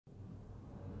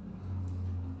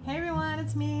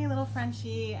it's me, Lil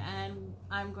Frenchie, and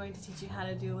I'm going to teach you how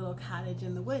to do a little cottage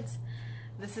in the woods.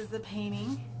 This is the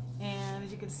painting, and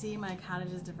as you can see, my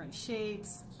cottage is different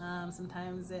shapes.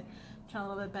 Sometimes it turns a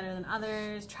little bit better than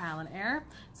others, trial and error.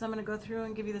 So I'm going to go through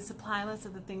and give you the supply list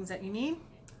of the things that you need.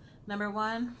 Number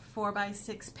one,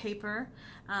 4x6 paper.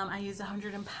 I use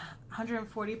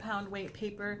 140 pound weight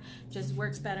paper. Just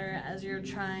works better as you're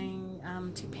trying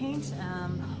to paint.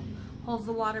 Holds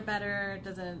the water better.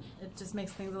 It just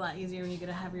makes things a lot easier when you get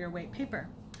a heavier weight paper.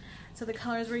 So the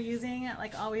colors we're using,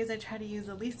 like always, I try to use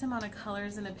the least amount of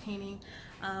colors in a painting,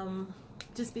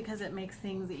 just because it makes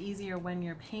things easier when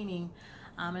you're painting.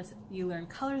 You learn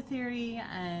color theory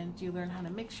and you learn how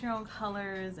to mix your own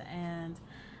colors, and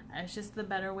it's just the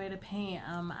better way to paint.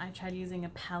 I tried using a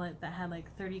palette that had like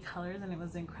 30 colors, and it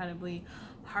was incredibly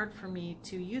hard for me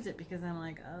to use it because I'm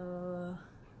like, oh,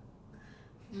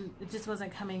 it just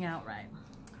wasn't coming out right.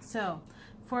 So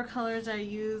 4 colors I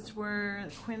used were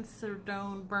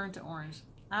Quinacridone Burnt Orange.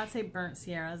 I would say Burnt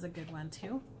Sierra is a good one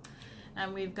too.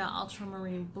 And we've got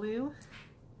Ultramarine Blue,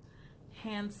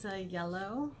 Hansa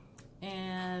Yellow,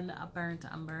 and a Burnt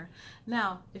Umber.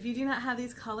 Now, if you do not have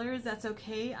these colors, that's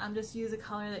okay. Just use a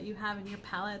color that you have in your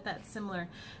palette that's similar.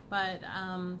 But,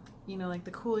 you know, like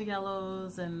the cool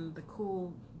yellows and the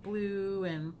cool blue,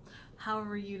 and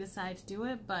however you decide to do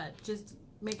it, but just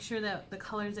make sure that the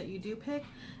colors that you do pick,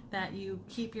 that you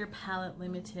keep your palette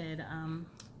limited,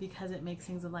 because it makes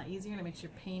things a lot easier and it makes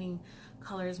your painting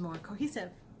colors more cohesive.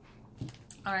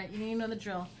 Alright, you need to know the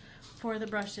drill. For the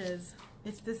brushes,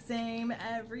 it's the same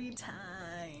every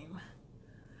time.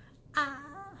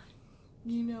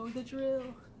 You know the drill.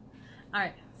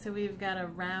 Alright, so we've got a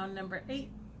round number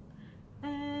 8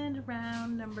 and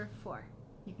round number 4.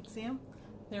 You can see them?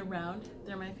 They're round.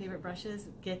 They're my favorite brushes.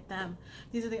 Get them.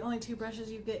 These are the only 2 brushes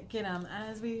you get them.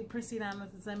 As we proceed on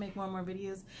with this, I make more and more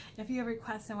videos. If you have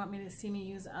requests and want me to see me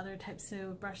use other types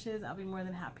of brushes, I'll be more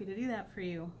than happy to do that for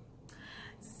you.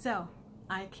 So,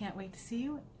 I can't wait to see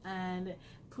you, and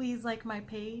please like my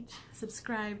page,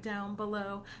 subscribe down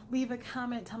below, leave a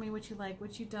comment, tell me what you like,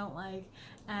 what you don't like,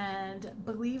 and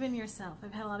believe in yourself.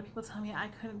 I've had a lot of people tell me I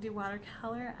couldn't do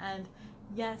watercolor, and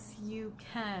yes, you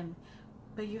can.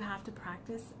 But you have to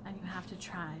practice and you have to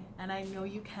try, and I know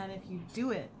you can if you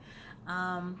do it.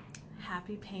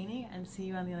 Happy painting, and see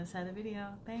you on the other side of the video.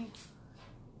 Thanks.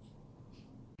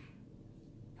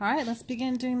 Alright, let's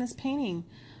begin doing this painting.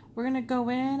 We're going to go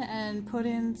in and put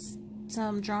in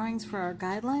some drawings for our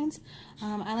guidelines.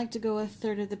 I like to go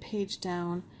 1/3 of the page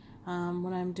down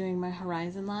when I'm doing my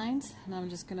horizon lines, and I'm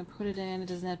just going to put it in. It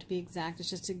doesn't have to be exact, it's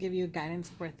just to give you a guidance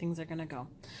of where things are going to go.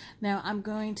 Now I'm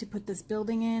going to put this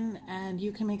building in, and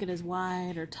you can make it as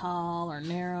wide or tall or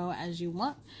narrow as you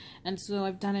want. And so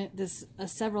I've done it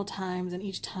several times, and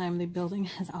each time the building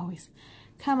has always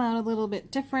come out a little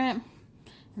bit different.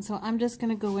 And so I'm just going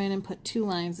to go in and put 2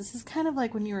 lines. This is kind of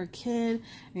like when you were a kid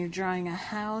and you're drawing a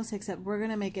house, except we're going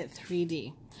to make it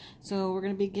 3D. So we're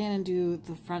going to begin and do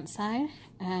the front side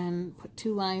and put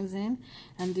 2 lines in,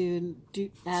 and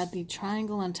add the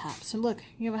triangle on top. So look,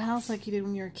 you have a house like you did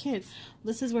when you were a kid.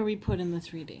 This is where we put in the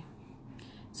 3D.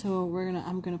 So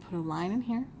I'm going to put a line in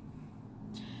here,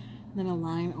 then a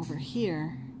line over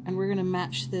here, and we're going to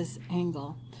match this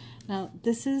angle. Now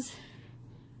this is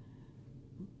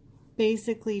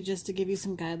basically just to give you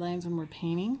some guidelines when we're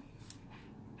painting.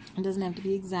 It doesn't have to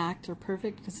be exact or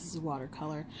perfect because this is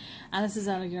watercolor, and this is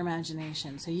out of your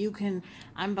imagination. So you can,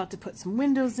 I'm about to put some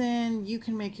windows in. You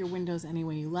can make your windows any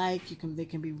way you like. They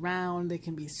can be round, they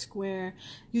can be square.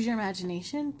 Use your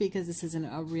imagination, because this isn't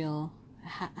a real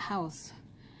house.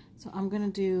 So I'm going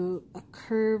to do a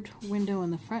curved window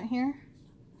in the front here.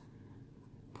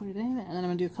 Put it in, and then I'm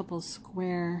going to do a couple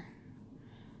square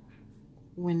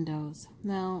windows.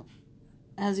 Now,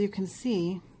 as you can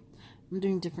see, I'm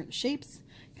doing different shapes.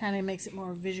 Kind of makes it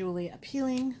more visually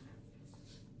appealing.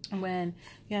 And when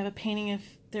you have a painting,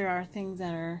 if there are things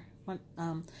that are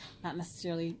not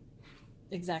necessarily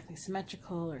exactly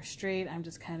symmetrical or straight, I'm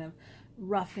just kind of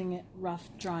rough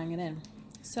drawing it in.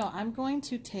 So I'm going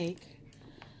to take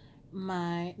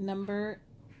my number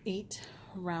 8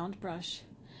 round brush,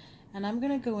 and I'm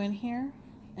going to go in here,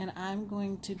 and I'm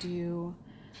going to do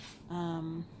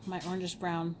my orangish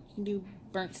brown. You can do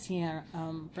burnt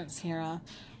sierra,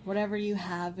 whatever you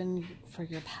have for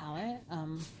your palette.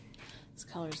 This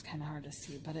color is kind of hard to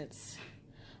see, but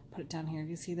put it down here.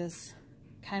 You see this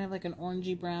kind of like an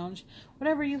orangey brown.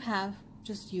 Whatever you have,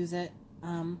 just use it.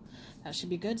 That should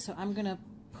be good. So I'm gonna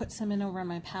put some in over on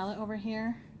my palette over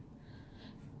here.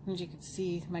 As you can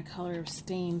see, my color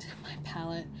stained my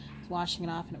palette. It's washing it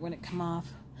off, and it wouldn't come off.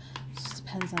 It just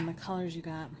depends on the colors you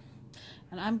got.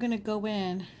 And I'm going to go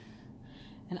in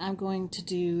And I'm going to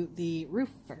do the roof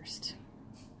first.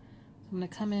 I'm going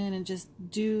to come in and just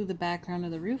do the background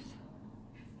of the roof.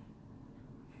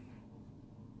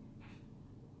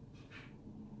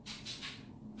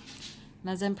 And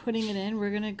as I'm putting it in,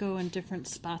 we're going to go in different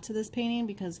spots of this painting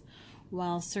because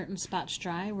while certain spots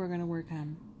dry, we're going to work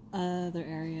on other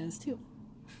areas too.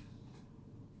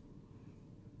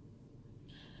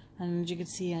 And as you can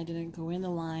see, I didn't go in the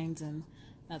lines, and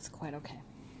that's quite okay.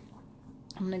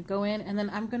 I'm going to go in, and then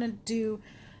I'm going to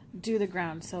do the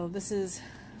ground. So this is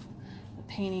a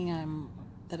painting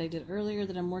that I did earlier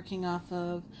that I'm working off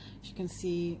of. As you can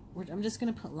see, I'm just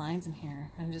going to put lines in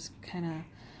here. I'm just kind of,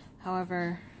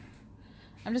 however,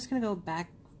 I'm just going to go back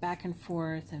and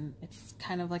forth, and it's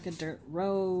kind of like a dirt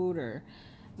road, or,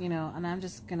 you know, and I'm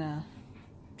just going to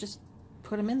just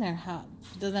put them in there.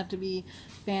 It doesn't have to be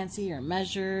fancy or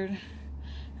measured. And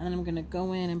then I'm going to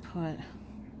go in and put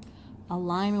a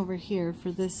line over here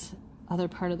for this other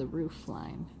part of the roof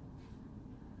line.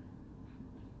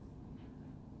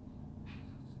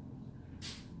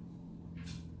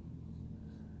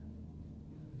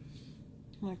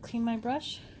 I'm going to clean my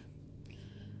brush,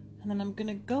 and then I'm going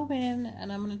to go in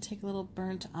and I'm going to take a little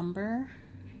burnt umber,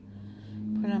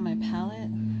 put it on my palette.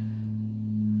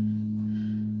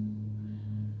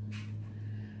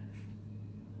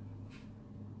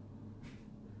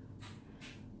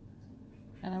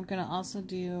 And I'm going to also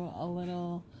do a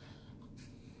little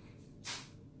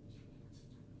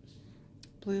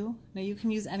blue. Now you can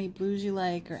use any blues you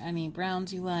like or any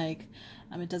browns you like.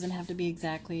 It doesn't have to be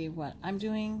exactly what I'm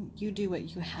doing. You do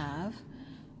what you have.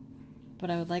 But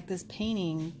I would like this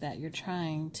painting that you're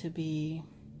trying to be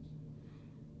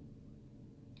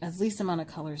as least amount of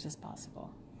colors as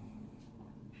possible.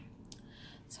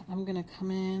 So I'm going to come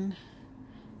in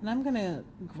and I'm going to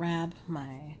grab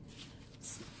my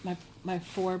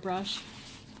 4 brush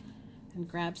and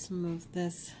grab some of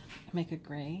this, make a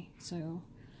gray. So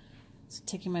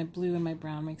taking my blue and my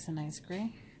brown makes a nice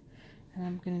gray. And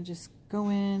I'm going to just go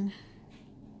in,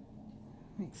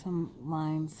 make some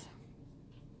lines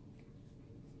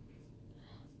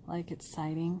like it's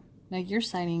siding. Now your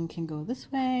siding can go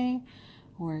this way,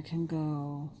 or it can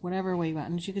go whatever way you want.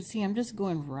 And as you can see, I'm just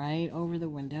going right over the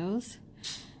windows.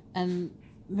 And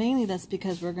mainly that's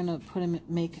because we're gonna put them,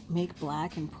 make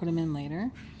black and put them in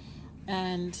later.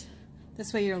 And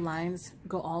this way your lines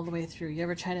go all the way through. You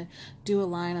ever try to do a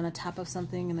line on the top of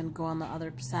something and then go on the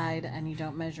other side and you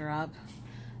don't measure up?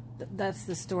 That's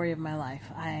the story of my life.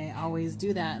 I always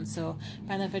do that. And so I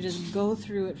find that if I just go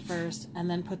through it first and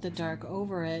then put the dark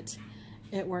over it,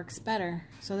 it works better.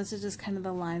 So this is just kind of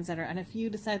the lines that are, and if you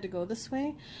decide to go this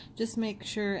way, just make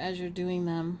sure as you're doing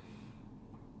them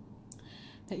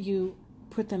that you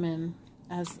put them in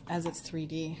as it's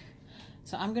 3D.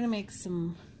 So I'm gonna make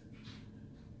some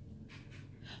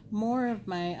more of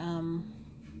my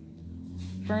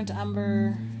burnt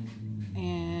umber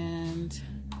and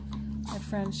my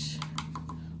French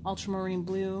Ultramarine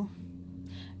Blue,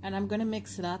 and I'm gonna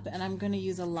mix it up, and I'm gonna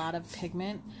use a lot of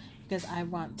pigment because I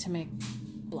want to make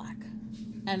black.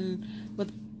 And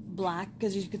with black,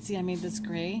 as you can see, I made this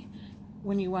gray.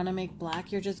 When you want to make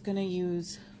black, you're just gonna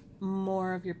use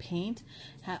more of your paint,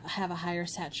 have a higher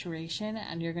saturation,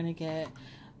 and you're gonna get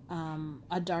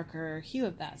a darker hue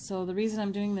of that. So the reason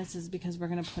I'm doing this is because we're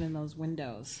gonna put in those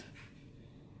windows.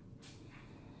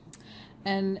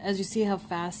 And as you see how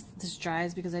fast this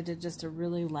dries, because I did just a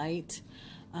really light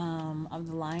of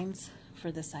the lines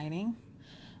for the siding.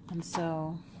 And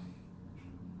so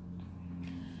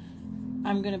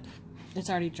I'm gonna, it's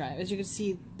already dry. As you can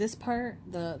see, this part,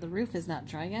 the roof is not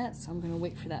dry yet, so I'm gonna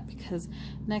wait for that because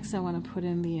next I want to put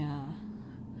in the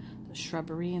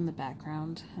shrubbery in the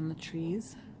background and the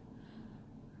trees.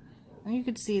 And you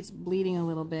can see it's bleeding a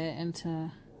little bit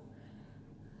into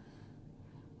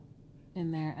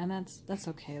in there, and that's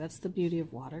okay. That's the beauty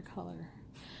of watercolor.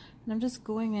 And I'm just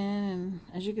going in, and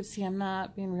as you can see, I'm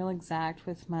not being real exact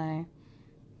with my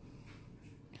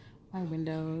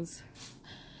windows.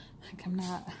 Like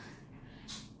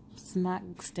it's not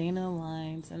staying in the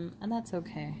lines, and that's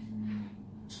okay.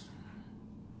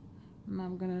 And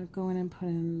I'm gonna go in and put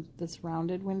in this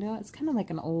rounded window. It's kind of like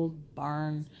an old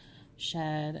barn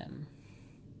shed, and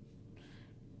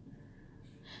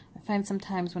I find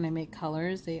sometimes when I make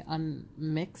colors they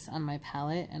unmix on my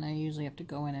palette, and I usually have to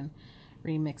go in and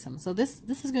remix them. So this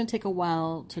is going to take a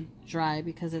while to dry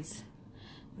because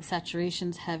the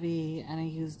saturation's heavy, and I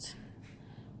used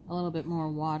a little bit more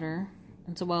water.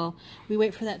 And so while we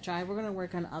wait for that dry, we're going to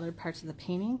work on other parts of the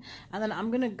painting, and then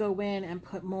I'm going to go in and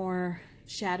put more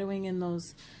shadowing in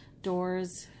those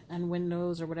doors and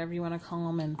windows, or whatever you want to call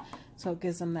them, and so it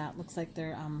gives them that, looks like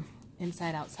they're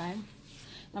inside outside.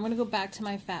 I'm going to go back to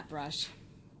my fat brush.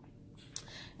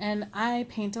 And I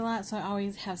paint a lot, so I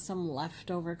always have some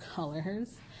leftover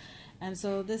colors. And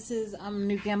so this is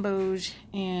New Gamboge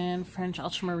and French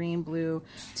Ultramarine Blue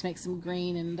to make some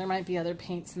green, and there might be other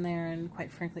paints in there, and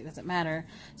quite frankly it doesn't matter.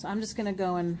 So I'm just going to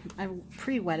go and I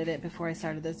pre-wetted it before I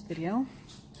started this video.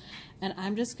 And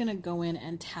I'm just going to go in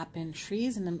and tap in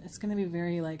trees, and then it's going to be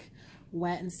very like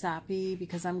wet and soppy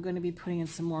because I'm going to be putting in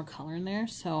some more color in there.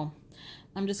 So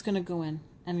I'm just going to go in,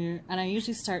 and I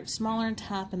usually start smaller on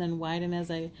top and then widen as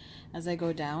I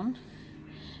go down.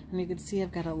 And you can see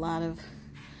I've got a lot of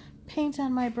paint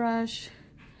on my brush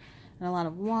and a lot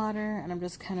of water, and I'm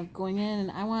just kind of going in,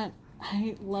 and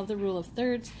I love the rule of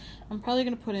thirds. I'm probably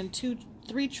going to put in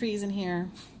 3 trees in here,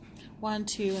 1,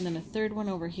 2, and then a third one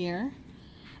over here.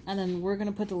 And then we're going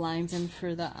to put the lines in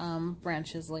for the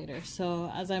branches later.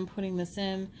 So as I'm putting this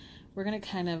in, we're going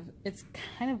to it's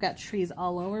kind of got trees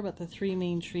all over, but the 3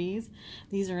 main trees,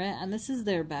 these are it. And this is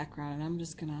their background, and I'm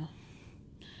just going to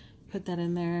put that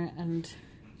in there. And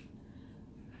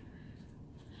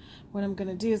what I'm going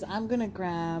to do is I'm going to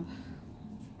grab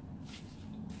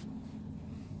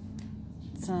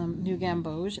some New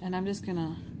Gamboge, and I'm just going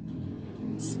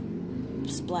to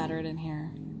splatter it in here.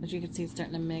 As you can see, it's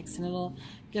starting to mix, and it'll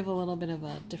give a little bit of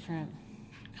a different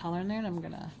color in there. And I'm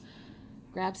going to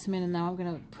grab some in, and now I'm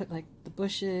going to put like the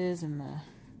bushes and the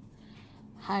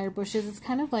higher bushes. It's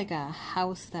kind of like a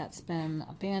house that's been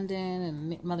abandoned,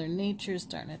 and Mother Nature's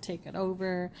starting to take it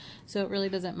over. So it really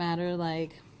doesn't matter,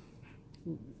 like,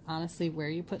 honestly, where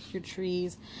you put your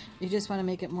trees. You just want to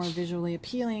make it more visually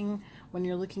appealing when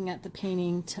you're looking at the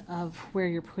painting of where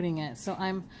you're putting it. So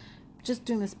I'm just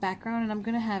doing this background, and I'm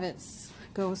going to have it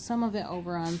go some of it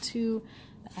over onto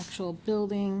the actual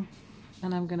building,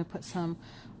 and I'm going to put some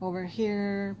over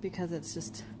here because it's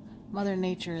just Mother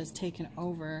Nature has taken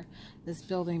over this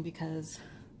building because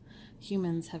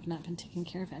humans have not been taking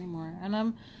care of it anymore. And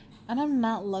I'm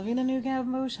not loving the New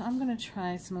Gamboge. I'm going to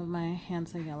try some of my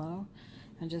Hansa Yellow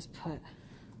and just put,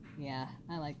 yeah,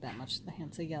 I like that much, the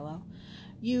Hansa Yellow.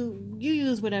 You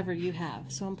use whatever you have.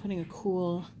 So I'm putting a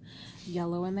cool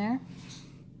yellow in there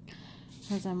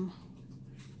as I'm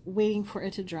waiting for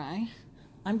it to dry.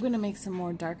 I'm going to make some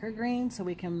more darker green so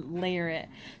we can layer it.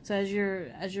 So as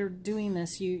you're doing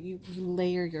this, you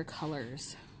layer your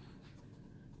colors.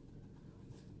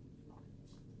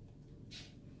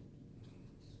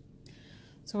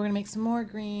 So we're going to make some more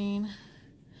green.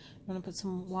 I'm going to put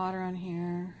some water on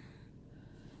here.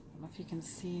 I don't know if you can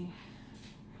see.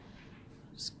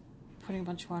 Just putting a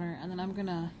bunch of water, and then I'm going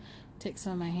to take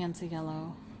some of my Hansa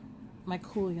Yellow, my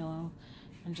cool yellow,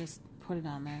 and just put it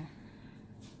on there.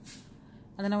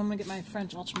 And then I'm going to get my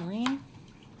French Ultramarine,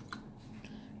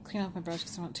 clean off my brush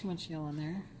because I don't want too much yellow in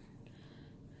there.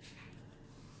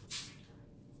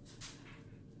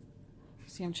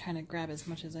 See, I'm trying to grab as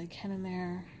much as I can in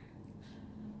there.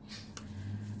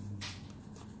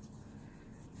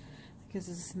 It gives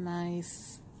this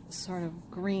nice sort of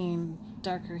green,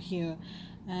 darker hue.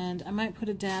 And I might put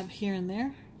a dab here and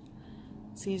there.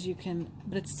 See, as you can,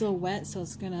 but it's still wet, so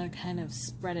it's gonna kind of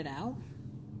spread it out.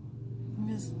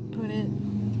 Just put it,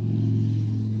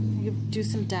 you can do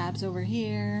some dabs over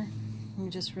here. You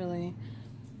just really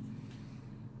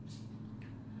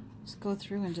just go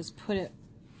through and just put it,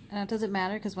 and it doesn't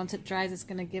matter because once it dries, it's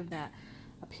gonna give that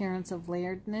appearance of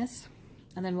layeredness.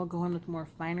 And then we'll go in with more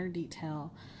finer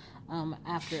detail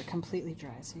after it completely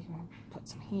dries. So you can put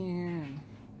some here, and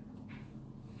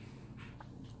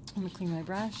I'm gonna clean my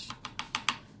brush.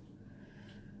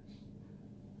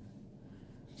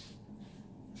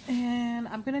 And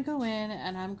I'm going to go in,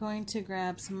 and I'm going to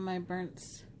grab some of my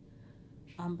burnt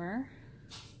umber.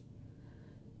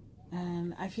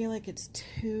 And I feel like it's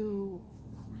too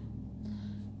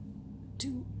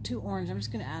orange. I'm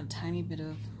just going to add a tiny bit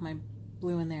of my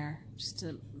blue in there just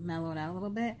to mellow it out a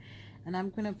little bit. And I'm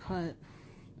going to put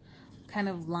kind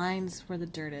of lines where the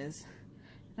dirt is.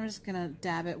 I'm just going to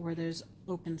dab it where there's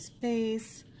open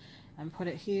space and put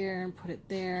it here and put it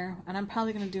there. And I'm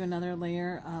probably going to do another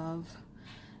layer of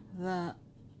the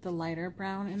lighter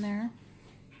brown in there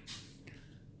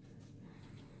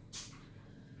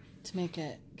to make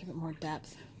it, give it more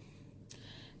depth.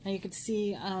 Now you can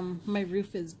see my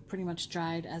roof is pretty much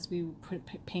dried as we put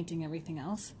painting everything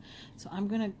else. So I'm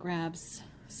going to grab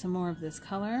some more of this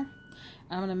color.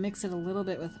 I'm going to mix it a little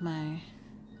bit with my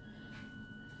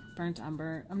burnt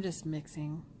umber. I'm just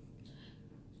mixing,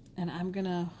 and I'm going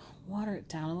to water it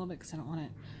down a little bit because I don't want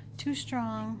it too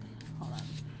strong. Hold on.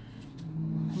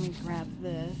 Let me grab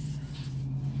this,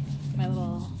 my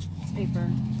little paper.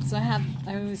 So I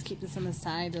always keep this on the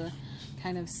side to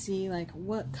kind of see like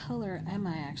what color am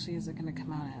I actually, is it going to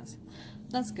come out as.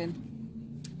 That's good.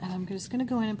 And I'm just gonna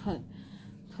go in and put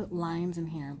lines in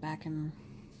here, back and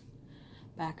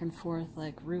forth,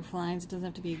 like roof lines. It doesn't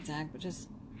have to be exact, but just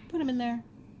put them in there.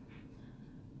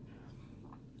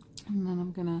 And then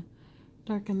I'm gonna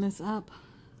darken this up.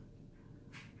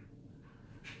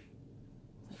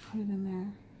 So put it in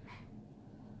there.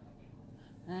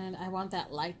 And I want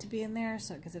that light to be in there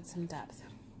so it gives it some depth.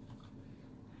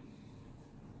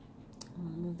 I'm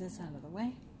gonna move this out of the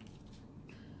way.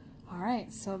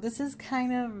 Alright, so this is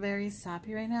kind of very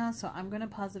soppy right now, so I'm gonna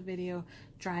pause the video,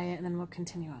 dry it, and then we'll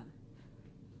continue on.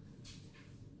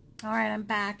 Alright, I'm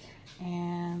back,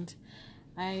 and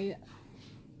I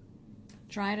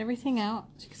dried everything out.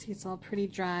 As you can see, it's all pretty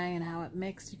dry and how it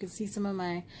mixed. You can see some of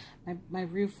my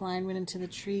roof line went into the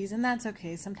trees, and that's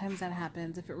okay. Sometimes that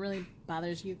happens. If it really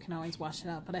bothers you, you can always wash it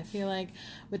out. But I feel like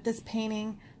with this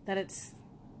painting that it's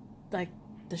like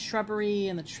the shrubbery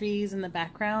and the trees and the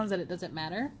backgrounds, that it doesn't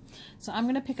matter. So I'm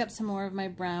going to pick up some more of my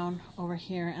brown over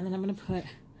here, and then I'm going to put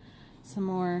some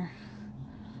more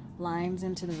lines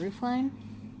into the roof line.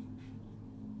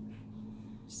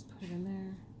 Just put it in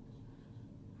there.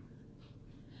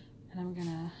 And I'm going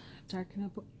to darken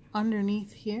up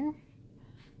underneath here.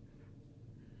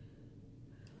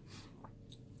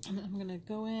 And I'm going to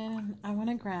go in. I want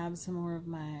to grab some more of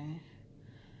my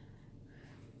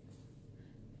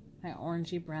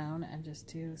orangey brown and just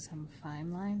do some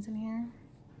fine lines in here.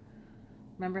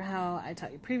 Remember how I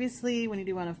taught you previously, when you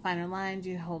do want a finer line,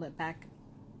 you hold it back,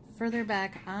 further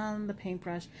back on the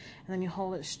paintbrush, and then you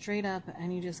hold it straight up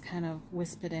and you just kind of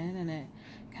wisp it in, and it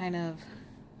kind of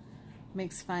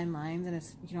makes fine lines, and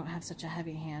you don't have such a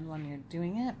heavy hand when you're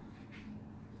doing it.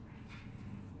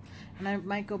 And I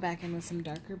might go back in with some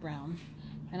darker brown,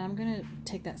 and I'm going to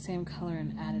take that same color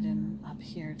and add it in up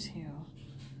here too.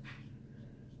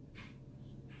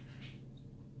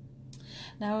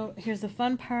 Now here's the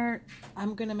fun part.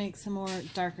 I'm going to make some more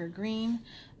darker green.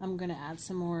 I'm going to add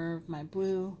some more of my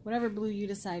blue. Whatever blue you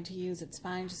decide to use, it's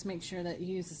fine. Just make sure that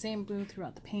you use the same blue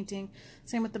throughout the painting.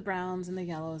 Same with the browns and the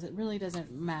yellows. It really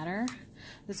doesn't matter.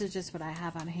 This is just what I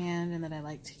have on hand and that I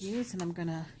like to use. And I'm going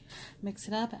to mix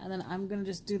it up. And then I'm going to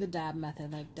just do the dab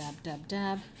method, like dab, dab,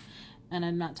 dab. And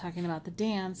I'm not talking about the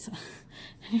dance.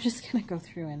 You're just going to go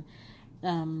through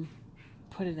and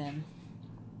put it in.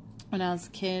 When I was a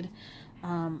kid,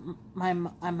 my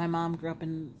mom grew up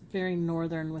in very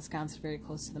northern Wisconsin, very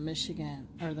close to the Michigan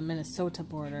or the Minnesota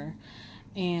border,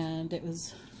 and it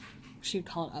was, she would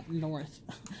call it up north,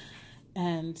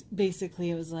 and basically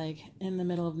it was like in the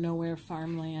middle of nowhere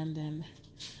farmland, and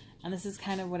this is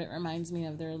kind of what it reminds me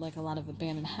of. There are like a lot of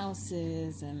abandoned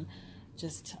houses and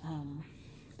just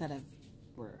that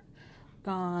were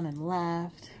gone and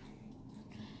left,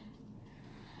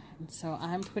 and so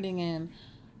I'm putting in,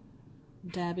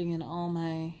 dabbing in all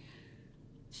my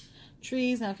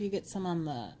trees. Now if you get some on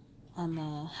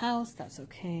the house, that's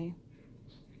okay.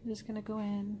 I'm just gonna go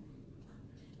in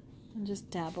and just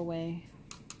dab away.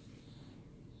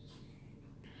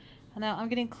 And now I'm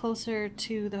getting closer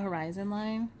to the horizon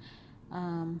line.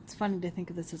 It's funny to think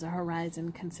of this as a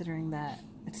horizon considering that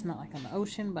it's not like on the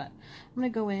ocean, but I'm gonna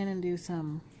go in and do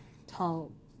some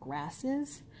tall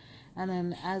grasses, and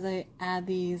then as I add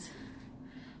these,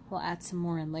 we'll add some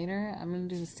more in later. I'm going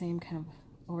to do the same kind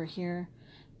of over here,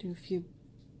 do a few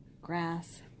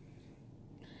grass.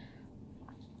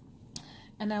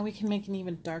 And now we can make an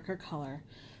even darker color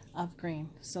of green.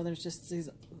 So there's just these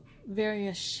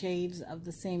various shades of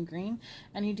the same green.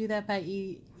 And you do that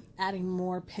by adding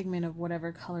more pigment of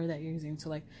whatever color that you're using. So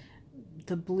like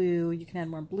the blue, you can add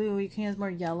more blue, you can add more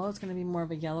yellow. It's going to be more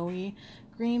of a yellowy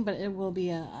green, but it will be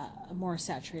a more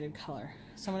saturated color.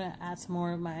 So I'm going to add some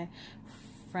more of my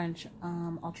French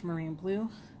Ultramarine Blue.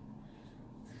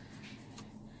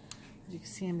 As you can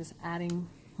see, I'm just adding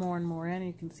more and more in.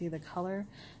 You can see the color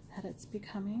that it's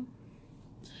becoming.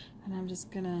 And I'm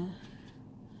just gonna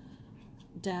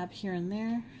dab here and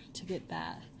there to get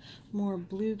that more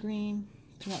blue-green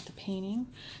throughout the painting.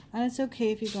 And it's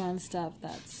okay if you go on stuff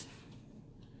that's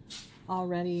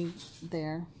already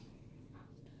there.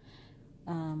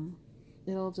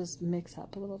 It'll just mix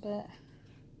up a little bit.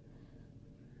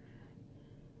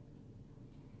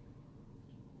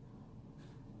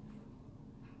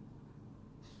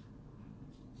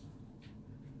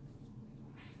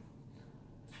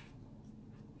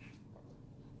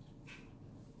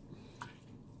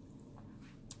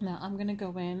 Now I'm going to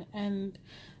go in and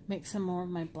make some more of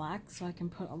my black so I can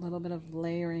put a little bit of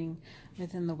layering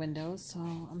within the windows. So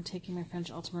I'm taking my French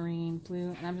Ultramarine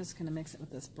Blue and I'm just going to mix it with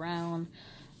this brown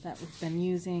that we've been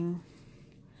using.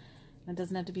 It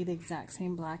doesn't have to be the exact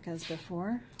same black as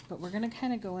before, but we're going to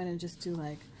kind of go in and just do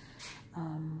like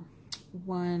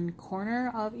one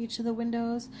corner of each of the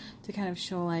windows to kind of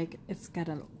show like it's got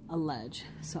a ledge.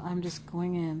 So I'm just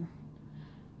going in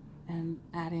and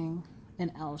adding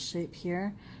an L shape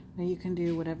here. Now you can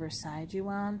do whatever side you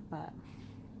want, but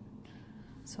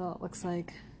so it looks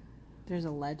like there's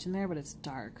a ledge in there, but it's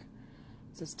dark.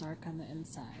 So it's dark on the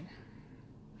inside.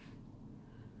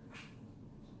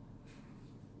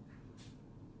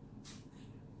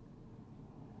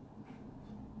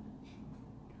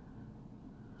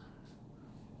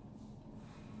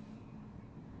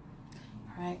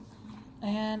 Alright,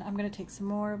 and I'm going to take some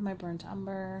more of my burnt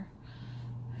umber,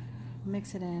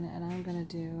 mix it in, and I'm going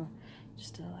to do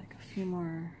just like a few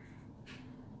more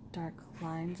dark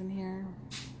lines in here.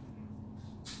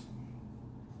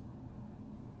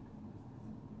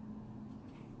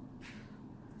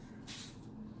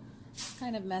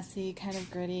 Kind of messy, kind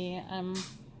of gritty.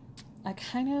 I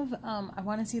kind of I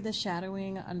want to see the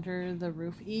shadowing under the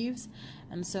roof eaves,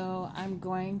 and so I'm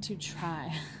going to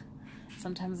try.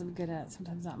 Sometimes I'm good at,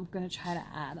 sometimes not. I'm going to try to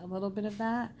add a little bit of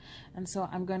that, and so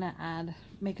I'm going to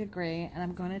make a gray, and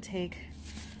I'm going to take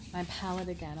my palette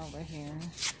again over here,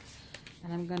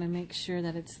 and I'm going to make sure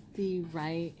that it's the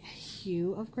right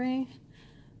hue of gray.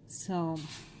 So,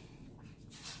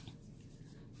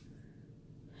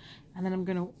 and then I'm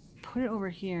going to put it over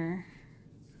here,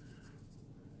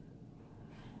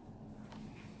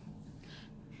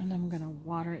 and I'm going to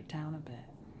water it down a bit.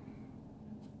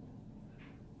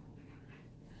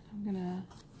 I'm going to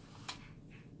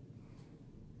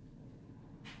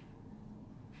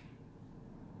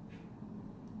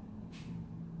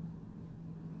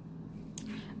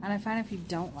and I find if you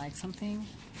don't like something,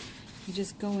 you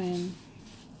just go in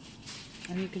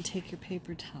and you can take your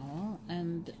paper towel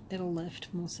and it'll lift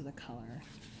most of the color.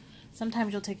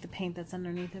 Sometimes you'll take the paint that's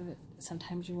underneath of it,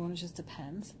 sometimes you won't, it just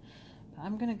depends. But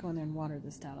I'm going to go in there and water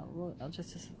this down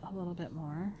just a little bit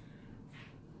more.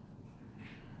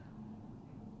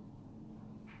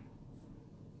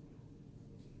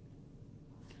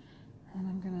 And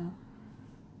I'm going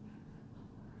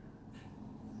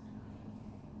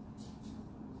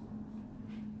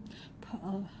to put a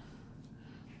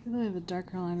little bit of a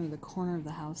darker line where the corner of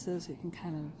the house is, so you can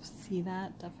kind of see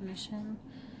that definition.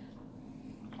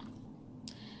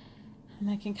 And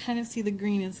I can kind of see the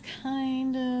green is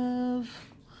kind of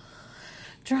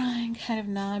drying, kind of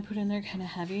not. I put in there kind of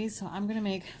heavy, so I'm going to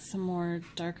make some more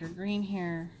darker green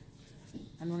here.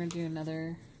 And we're going to do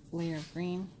another layer of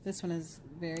green. This one is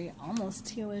very almost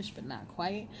tealish, but not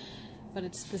quite. But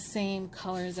it's the same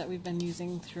colors that we've been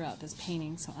using throughout this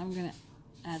painting. So I'm going to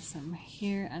add some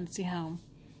here and see how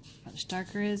much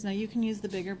darker it is. Now you can use the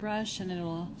bigger brush and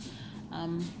it'll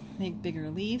make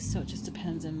bigger leaves, so it just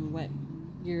depends on what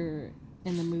you're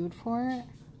in the mood for it.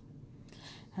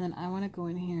 And then I want to go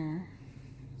in here,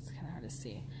 it's kind of hard to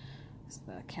see because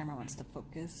the camera wants to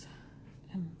focus,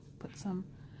 and put some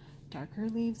darker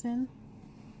leaves in.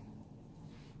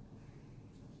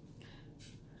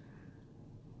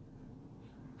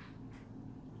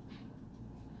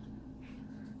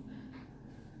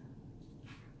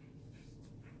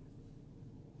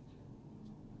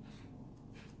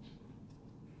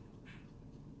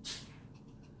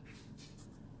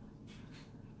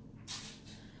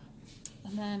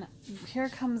 And then here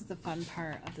comes the fun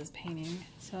part of this painting.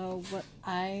 So what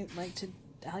I like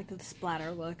the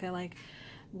splatter look. I like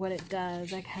what it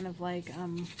does. I kind of like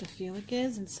the feel it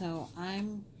gives. And so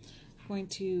I'm going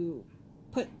to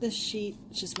put this sheet,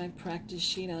 it's just my practice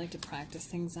sheet. I like to practice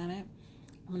things on it.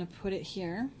 I'm going to put it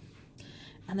here.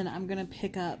 And then I'm going to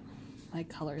pick up my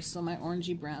colors. So my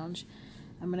orangey brownish.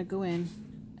 I'm going to go in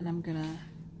and I'm going to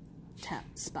tap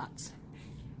spots.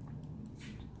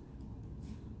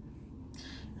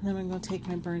 And then I'm going to take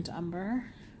my burnt umber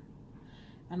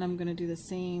and I'm going to do the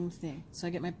same thing. So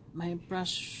I get my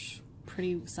brush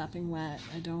pretty sopping wet.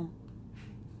 I don't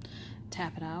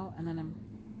tap it out, and then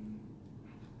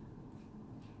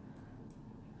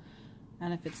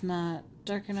and if it's not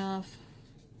dark enough,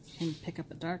 you can pick up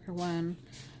a darker one,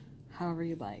 however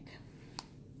you like.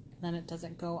 Then it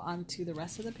doesn't go onto the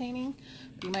rest of the painting,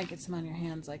 but you might get some on your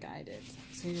hands like I did.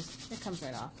 So it comes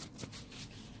right off.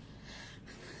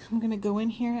 I'm going to go in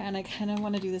here and I kind of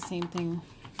want to do the same thing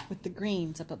with the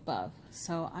greens up above.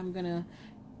 So I'm going to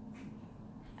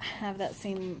have that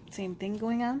same thing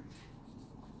going on.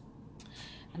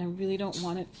 And I really don't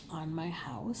want it on my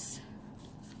house.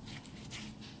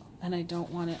 And I don't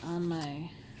want it on my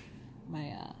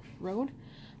road.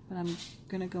 But I'm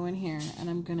going to go in here and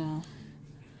I'm going to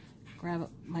grab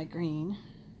my green.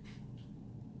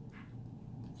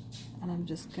 And I'm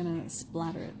just going to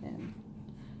splatter it in.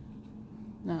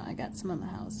 No, I got some on the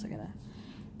house, so I gotta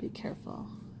be careful.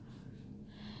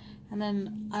 And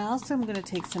then I also am going to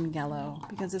take some yellow,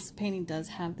 because this painting does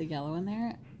have the yellow in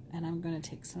there, and I'm going to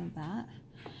take some of that,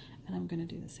 and I'm going to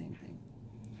do the same thing.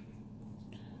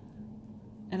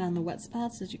 And on the wet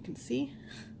spots, as you can see,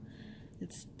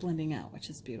 it's blending out, which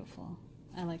is beautiful.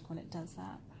 I like when it does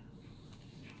that.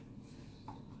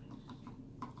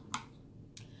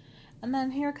 And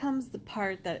then here comes the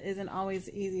part that isn't always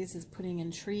the easiest, is putting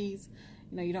in trees.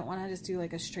 You know, you don't want to just do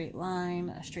like a straight line,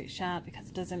 a straight shot, because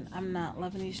it doesn't, I'm not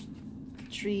loving these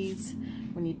trees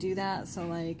when you do that. So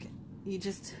like, you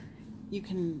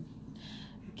can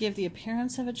give the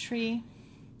appearance of a tree.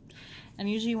 And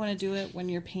usually you want to do it when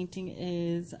your painting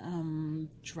is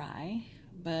dry,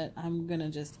 but I'm going to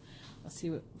just, let's see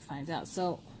what finds out.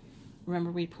 So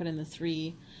remember we put in the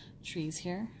 3 trees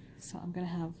here. So I'm going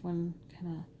to have one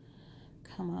kind of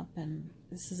come up, and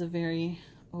this is a very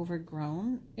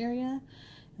overgrown area,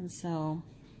 and so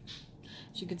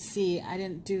as you can see, I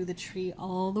didn't do the tree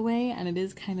all the way, and it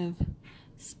is kind of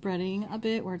spreading a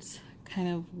bit where it's kind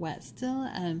of wet still,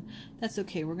 and that's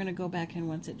okay. We're going to go back in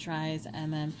once it dries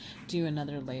and then do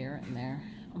another layer in there.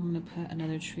 I'm going to put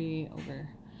another tree over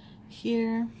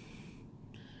here.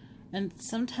 And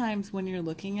sometimes when you're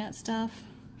looking at stuff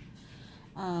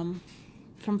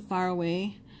from far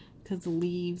away, because the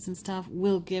leaves and stuff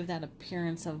will give that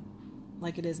appearance of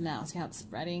like it is now. See how it's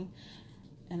spreading?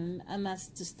 And that's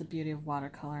just the beauty of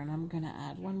watercolor. And I'm going to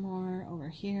add one more over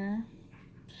here.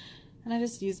 And I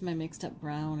just used my mixed up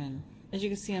brown, and as you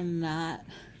can see, I'm not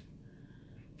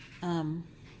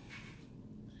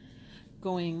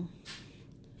going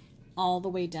all the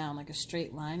way down like a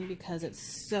straight line, because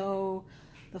it's so,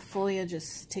 the foliage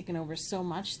is taken over so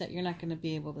much that you're not going to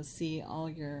be able to see all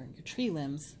your tree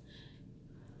limbs.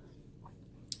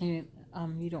 And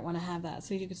you don't want to have that.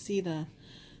 So you can see the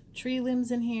tree limbs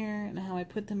in here and how I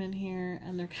put them in here,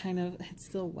 and they're kind of, it's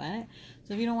still wet.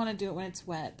 So if you don't want to do it when it's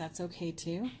wet, that's okay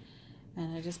too.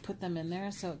 And I just put them in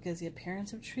there so it gives the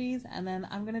appearance of trees. And then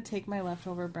I'm going to take my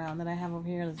leftover brown that I have over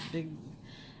here, this big,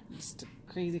 just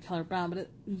crazy color brown, but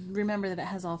remember that it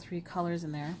has all 3 colors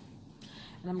in there.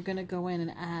 And I'm going to go in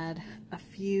and add a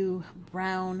few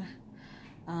brown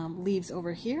leaves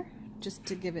over here, just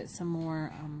to give it some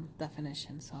more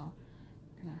definition. So I'm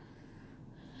gonna,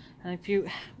 and if you,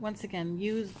 once again,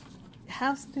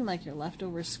 have something like your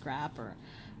leftover scrap or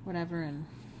whatever, and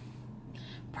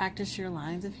practice your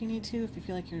lines if you need to. If you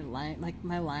feel like your line, like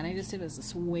my line I just did was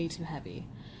just way too heavy,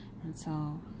 and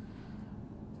so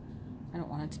I don't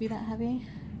want it to be that heavy.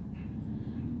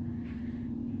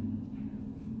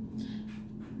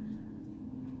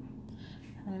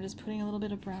 And I'm just putting a little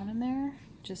bit of brown in there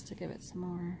just to give it some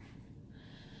more.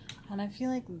 And I feel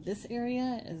like this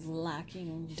area is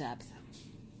lacking depth.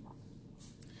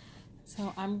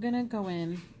 So I'm going to go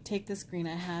in, take this green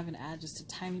I have, and add just a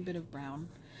tiny bit of brown.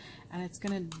 And it's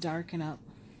going to darken up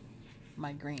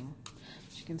my green.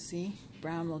 As you can see,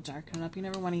 brown will darken it up. You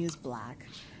never want to use black.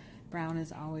 Brown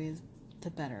is always the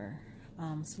better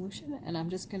solution. And I'm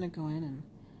just going to go in and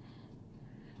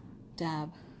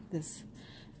dab this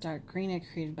dark green I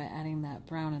created by adding that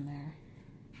brown in there.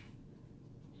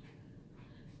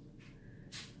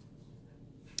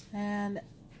 And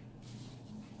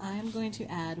I'm going to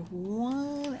add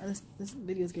one, this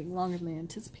video is getting longer than I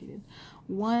anticipated,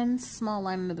 one small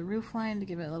line under the roof line to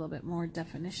give it a little bit more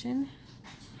definition.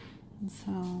 And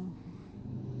so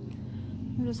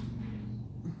I'm just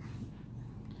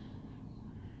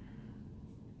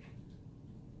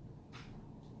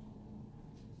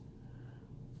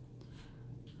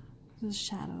the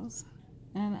shadows,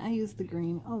 and I use the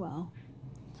green. Oh well,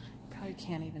 probably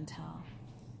can't even tell.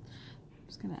 I'm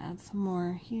just gonna add some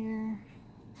more here.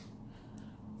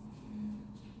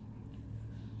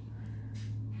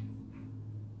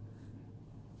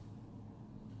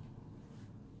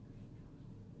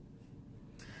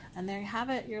 And there you have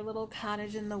it, your little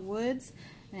cottage in the woods.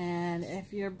 And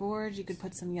if you're bored, you could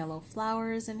put some yellow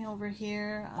flowers in over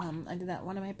here. I did that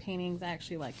one of my paintings. I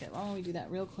actually like it. Oh, we do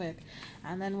that real quick,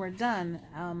 and then we're done.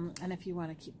 And if you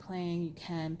want to keep playing, you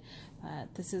can.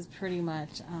 This is pretty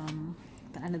much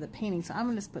the end of the painting. So I'm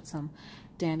going to just put some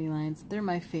dandelions. They're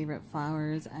my favorite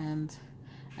flowers, and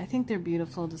I think they're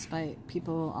beautiful despite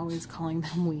people always calling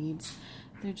them weeds.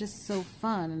 They're just so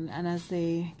fun, and as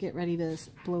they get ready to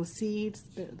blow seeds,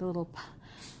 the little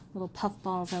puff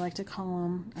balls, I like to call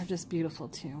them, are just beautiful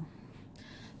too.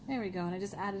 There we go, and I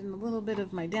just added in a little bit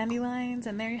of my dandelions,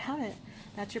 and there you have it.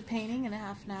 That's your painting in a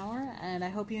half an hour, and I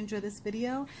hope you enjoy this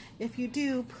video. If you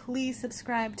do, please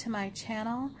subscribe to my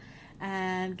channel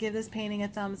and give this painting a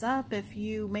thumbs up. If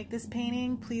you make this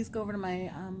painting, please go over to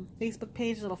my Facebook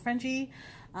page, Lil Frenchie.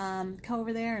 Go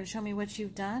over there and show me what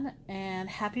you've done, and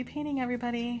happy painting,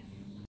 everybody.